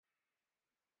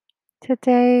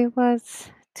Today was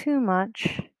too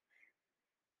much,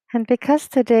 and because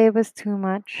today was too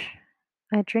much,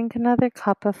 I drink another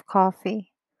cup of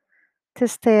coffee to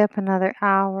stay up another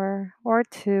hour or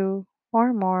two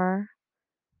or more,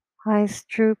 eyes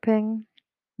drooping,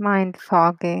 mind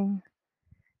fogging.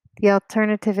 The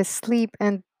alternative is sleep,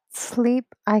 and sleep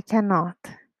I cannot.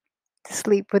 To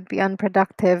sleep would be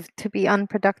unproductive. To be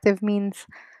unproductive means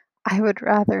I would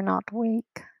rather not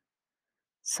wake.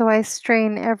 So I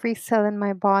strain every cell in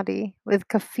my body with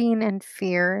caffeine and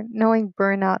fear, knowing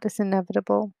burnout is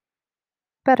inevitable.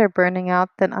 Better burning out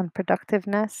than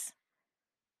unproductiveness.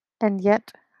 And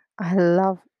yet, I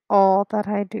love all that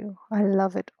I do. I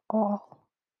love it all.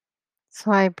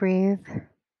 So I breathe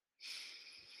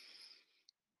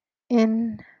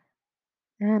in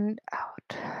and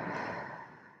out.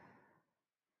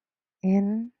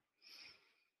 In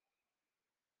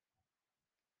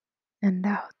and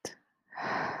out.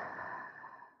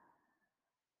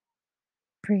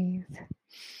 Breathe.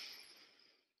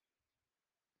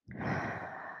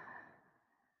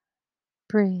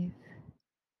 Breathe.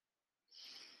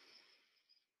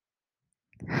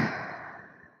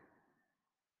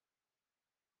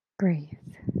 Breathe.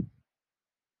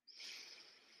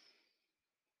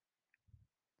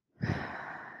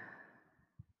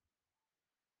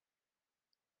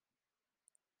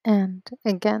 And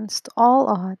against all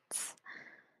odds,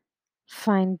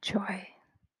 find joy.